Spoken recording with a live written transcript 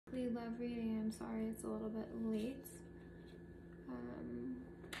weekly love reading. I'm sorry it's a little bit late.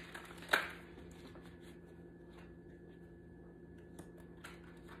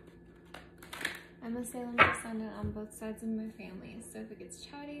 I'm a Salem descendant on both sides of my family, so if it gets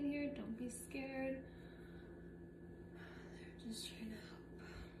chatty in here, don't be scared. They're just trying to help.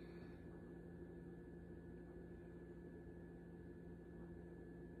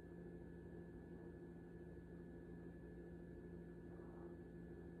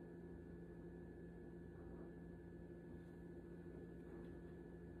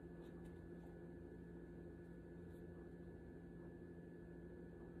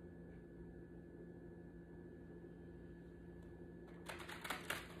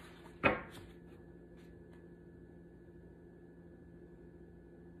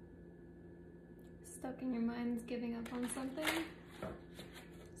 Stuck in your mind's giving up on something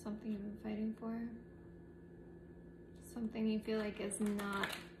you've been fighting for, something you feel like is not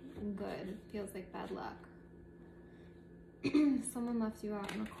good, feels like bad luck. Someone left you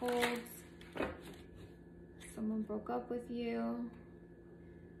out in the cold, someone broke up with you.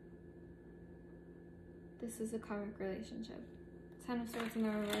 This is a karmic relationship. 10 of Swords in the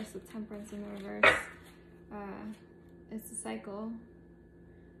reverse with Temperance in the reverse. It's a cycle.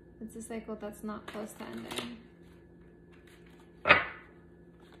 It's a cycle that's not close to ending.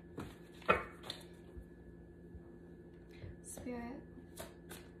 Spirit.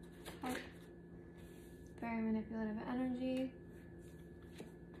 Heart. Very manipulative energy.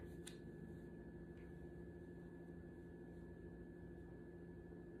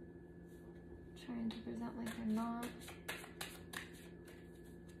 Trying to present like they're not.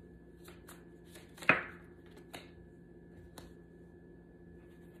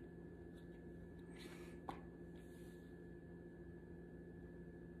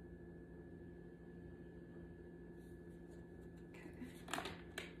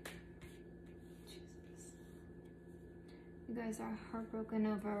 You guys are heartbroken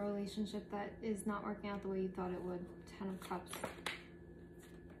over a relationship that is not working out the way you thought it would. 10 of Cups.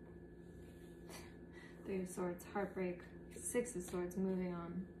 3 of Swords, heartbreak. 6 of Swords, moving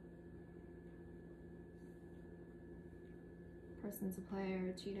on. Person's a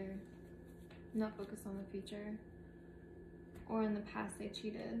player, a cheater. Not focused on the future. Or in the past they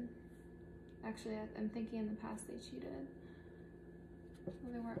cheated. Actually, I'm thinking in the past they cheated. Well,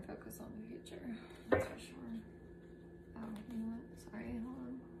 they weren't focused on the future, that's for sure. Oh, you know what? Sorry, hold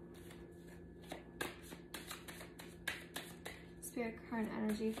on. Spirit, current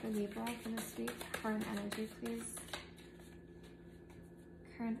energy for Libra for this week. Current energy, please.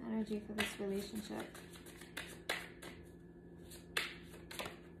 Current energy for this relationship.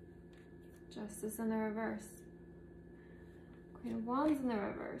 Justice in the reverse. Queen of Wands in the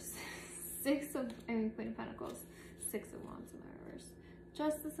reverse. Queen of Pentacles. 6 of Wands in the reverse.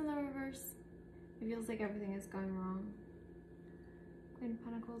 Justice in the reverse. It feels like everything is going wrong. Queen of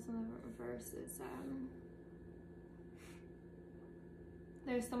Pentacles in the reverse is,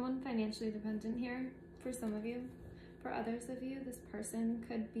 there's someone financially dependent here for some of you. For others of you, this person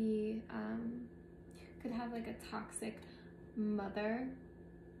could be, could have like a toxic mother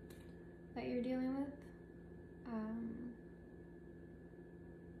that you're dealing with.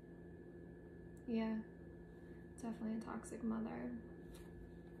 Yeah, definitely a toxic mother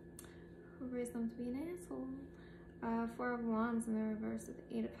who raised them to be an asshole. 4 of Wands in the reverse with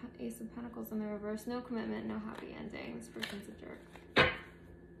the Ace of Pentacles in the reverse. No commitment, no happy ending. This person's a jerk.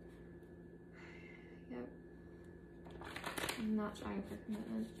 Yep. I'm not trying for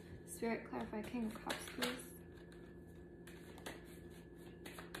commitment. Spirit, clarify King of Cups, please.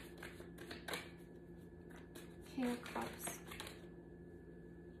 King of Cups.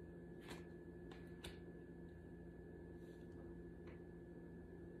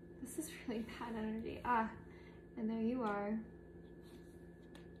 This is really bad energy. And there you are.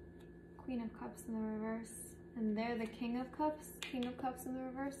 Queen of Cups in the reverse. And they're the King of Cups in the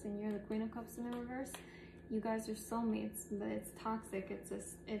reverse, and you're the Queen of Cups in the reverse. You guys are soulmates, but it's toxic.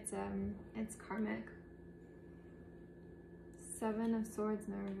 It's karmic. 7 of Swords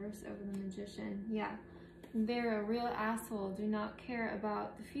in the reverse over the Magician. Yeah, they're a real asshole. Do not care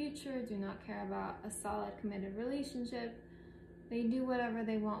about the future. Do not care about a solid, committed relationship. They do whatever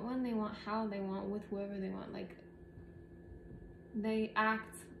they want, when they want, how they want, with whoever they want. Like, they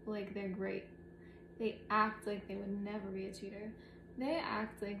act like they're great. They act like they would never be a cheater. They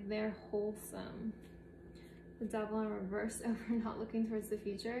act like they're wholesome. The Devil in reverse over not looking towards the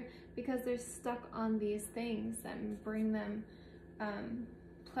future, because they're stuck on these things that bring them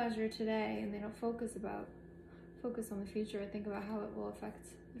pleasure today, and they don't focus on the future or think about how it will affect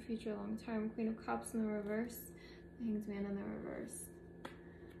the future long term. Queen of Cups in the reverse. Hanged Man in the reverse.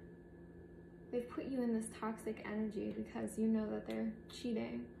 They've put you in this toxic energy because you know that they're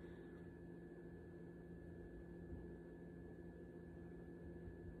cheating.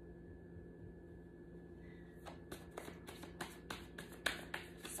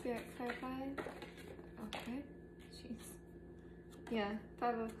 Spirit, clarify. Okay. Jeez. Yeah.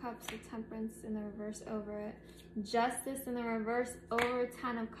 5 of Cups with Temperance in the reverse over it. Justice in the reverse over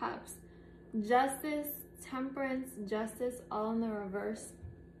 10 of Cups. Justice, Temperance, Justice, all in the reverse.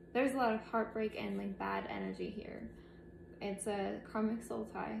 There's a lot of heartbreak and like bad energy here. It's a karmic soul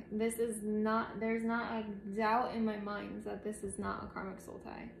tie. This is not, there's not a doubt in my mind that this is not a karmic soul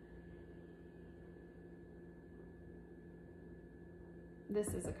tie. This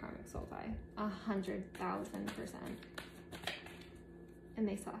is a karmic soul tie. 100,000%. And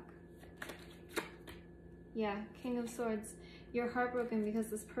they suck. Yeah, King of Swords. You're heartbroken because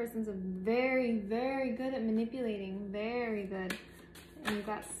this person's very, very good at manipulating. Very good. And you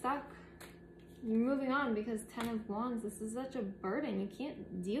got stuck. You're moving on because 10 of Wands, this is such a burden. You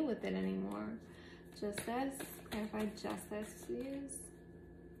can't deal with it anymore. Justice. Clarify justice, please.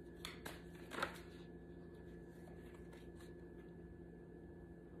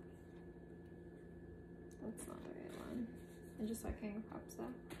 That's not the right one. I just saw King of Cups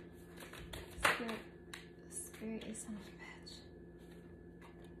though. Spirit. Spirit is son of a bitch.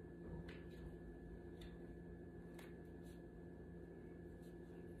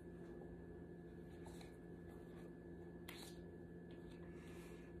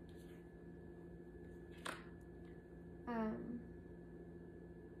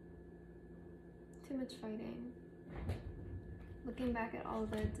 Too much fighting. Looking back at all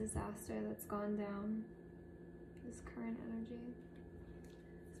the disaster that's gone down. This current energy.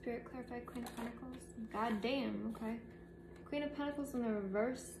 Spirit, clarify Queen of Pentacles. God damn, okay. Queen of Pentacles in the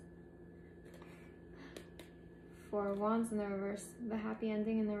reverse. 4 of Wands in the reverse. The happy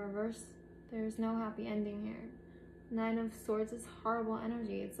ending in the reverse. There's no happy ending here. 9 of Swords is horrible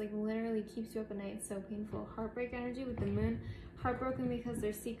energy. It's like literally keeps you up at night. It's so painful. Heartbreak energy with the moon. Heartbroken because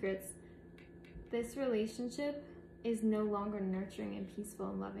there's secrets. This relationship is no longer nurturing and peaceful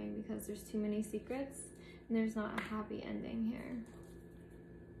and loving because there's too many secrets and there's not a happy ending here.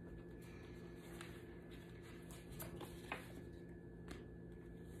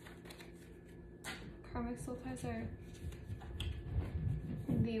 Karmic soul ties are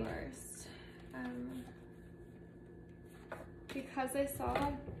the worst. Because I saw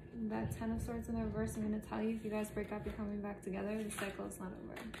that 10 of Swords in the reverse, I'm going to tell you, if you guys break up, you're coming back together. The cycle is not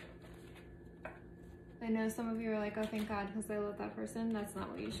over. I know some of you are like, oh, thank God, because I love that person. That's not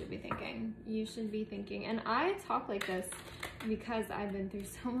what you should be thinking. You should be thinking, and I talk like this because I've been through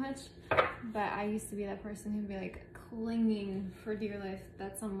so much, but I used to be that person who'd be like clinging for dear life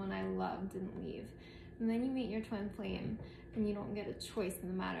that someone I loved didn't leave. And then you meet your twin flame and you don't get a choice in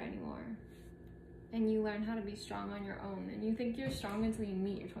the matter anymore. And you learn how to be strong on your own. And you think you're strong until you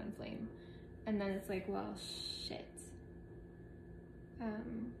meet your twin flame. And then it's like, well, shit.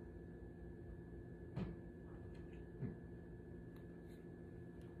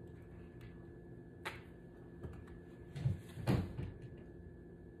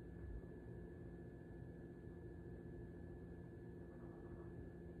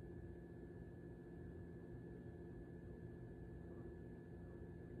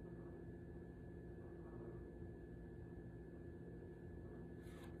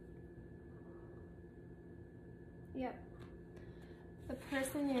 Yep. The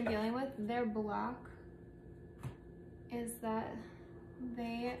person you're dealing with, their block is that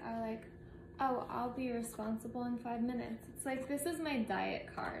they are like, oh, I'll be responsible in 5 minutes. It's like, this is my diet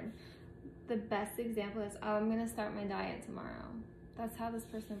card. The best example is, oh, I'm going to start my diet tomorrow. That's how this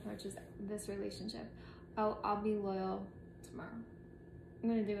person approaches this relationship. Oh, I'll be loyal tomorrow. I'm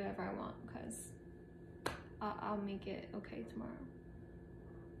going to do whatever I want because I'll make it okay tomorrow.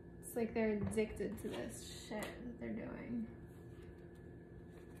 It's like they're addicted to this shit that they're doing.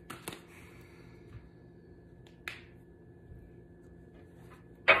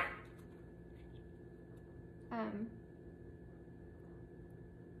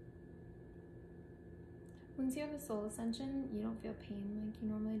 Once you have a soul ascension, you don't feel pain like you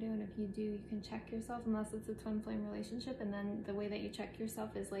normally do, and if you do, you can check yourself unless it's a twin flame relationship, and then the way that you check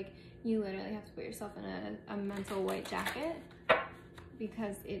yourself is like you literally have to put yourself in a mental white jacket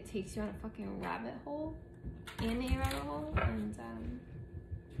because it takes you on a fucking rabbit hole, and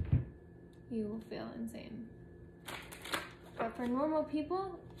you will feel insane. But for normal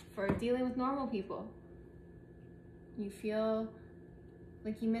people, for dealing with normal people, you feel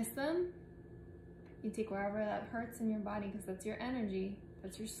like you miss them. You take wherever that hurts in your body because that's your energy.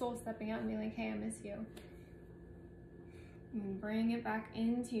 That's your soul stepping out and being like, hey, I miss you. And bring it back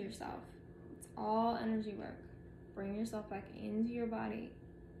into yourself. It's all energy work. Bring yourself back into your body.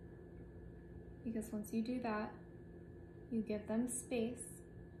 Because once you do that, you give them space.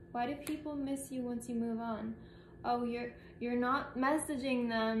 Why do people miss you once you move on? Oh, you're not messaging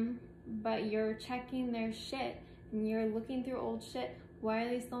them, but you're checking their shit and you're looking through old shit. Why are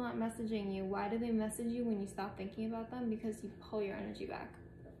they still not messaging you? Why do they message you when you stop thinking about them? Because you pull your energy back.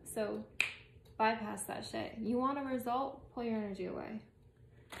 So bypass that shit. You want a result? Pull your energy away.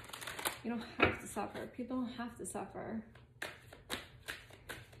 You don't have to suffer. People don't have to suffer.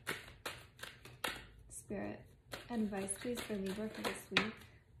 Spirit, advice please for Libra for this week.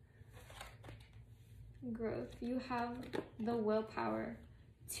 Growth. You have the willpower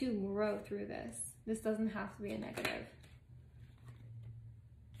to grow through this. This doesn't have to be a negative.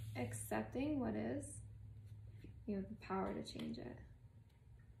 Accepting what is, you have the power to change it.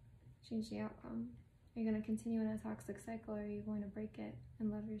 Change the outcome. Are you going to continue in a toxic cycle, or are you going to break it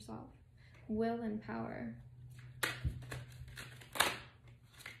and love yourself? Will and power.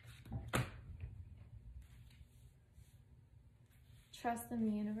 Trust in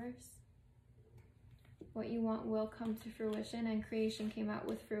the universe. What you want will come to fruition, and creation came out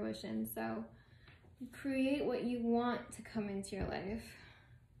with fruition. So create what you want to come into your life.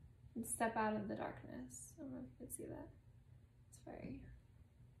 And step out of the darkness. I don't know if you can see that. It's very...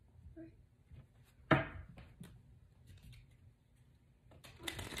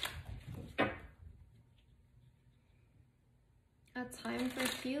 A time for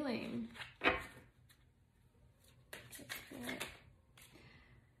healing.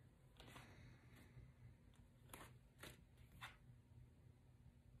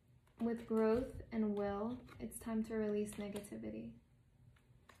 With growth and will, it's time to release negativity.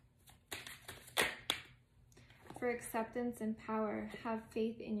 For acceptance and power, have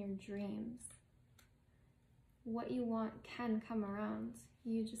faith in your dreams. What you want can come around.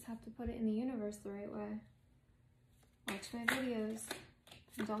 You just have to put it in the universe the right way. Watch my videos.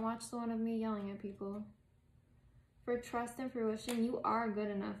 Don't watch the one of me yelling at people. For trust and fruition, you are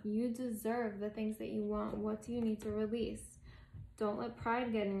good enough. You deserve the things that you want. What do you need to release? Don't let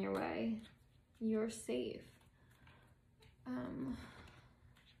pride get in your way. You're safe.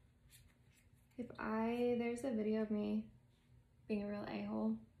 There's a video of me being a real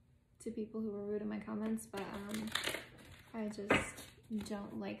a-hole to people who were rude in my comments, but I just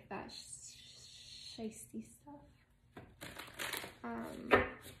don't like that shisty stuff.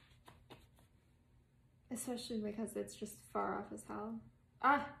 Especially because it's just far off as hell.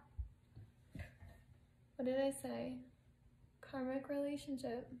 What did I say? Karmic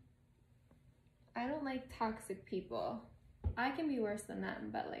relationship. I don't like toxic people. I can be worse than them,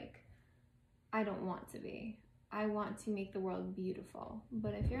 but like, I don't want to be. I want to make the world beautiful.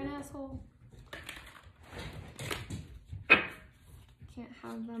 But if you're an asshole, can't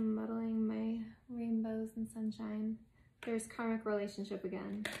have them muddling my rainbows and sunshine. There's karmic relationship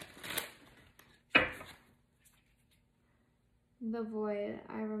again. The void,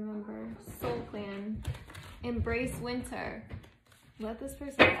 I remember. Soul plan. Embrace winter. Let this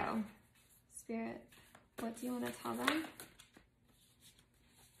person go. Spirit, what do you want to tell them?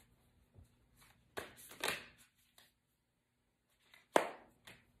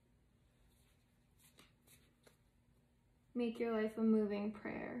 Make your life a moving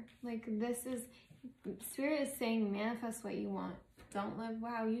prayer. Like, this is, Spirit is saying manifest what you want. Don't live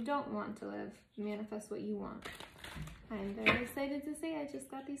how you don't want to live. Manifest what you want. I'm very excited to say I just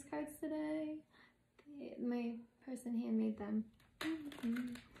got these cards today. My person handmade them.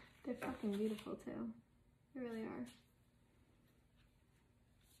 They're fucking beautiful too. They really are.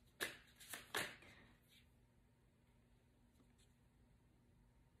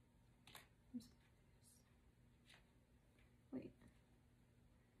 Wait.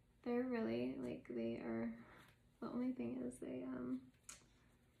 They're really, like, they are, the only thing is they look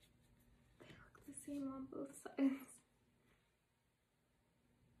the same on both sides.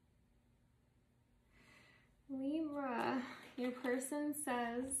 Libra, your person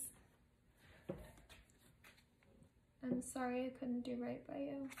says, I'm sorry I couldn't do right by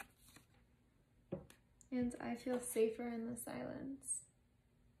you. And I feel safer in the silence.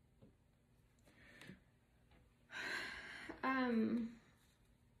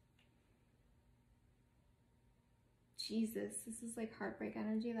 Jesus, this is like heartbreak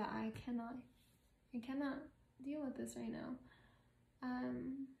energy that I cannot deal with this right now.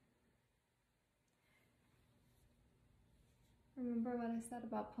 Remember what I said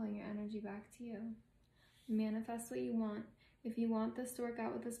about pulling your energy back to you. Manifest what you want. If you want this to work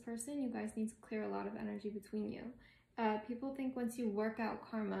out with this person, you guys need to clear a lot of energy between you. People think once you work out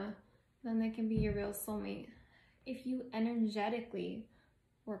karma, then they can be your real soulmate. If you energetically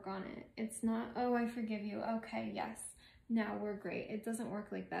work on it. It's not, oh, I forgive you. Okay, yes. Now we're great. It doesn't work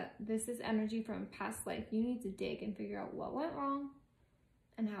like that. This is energy from past life. You need to dig and figure out what went wrong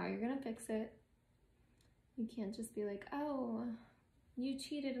and how you're going to fix it. You can't just be like, oh, you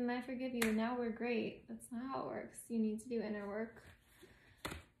cheated and I forgive you. Now we're great. That's not how it works. You need to do inner work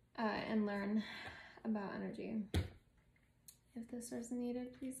and learn about energy. If this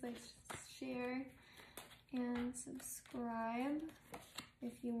resonated, please like, share, and subscribe.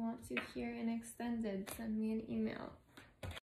 If you want to hear an extended, send me an email.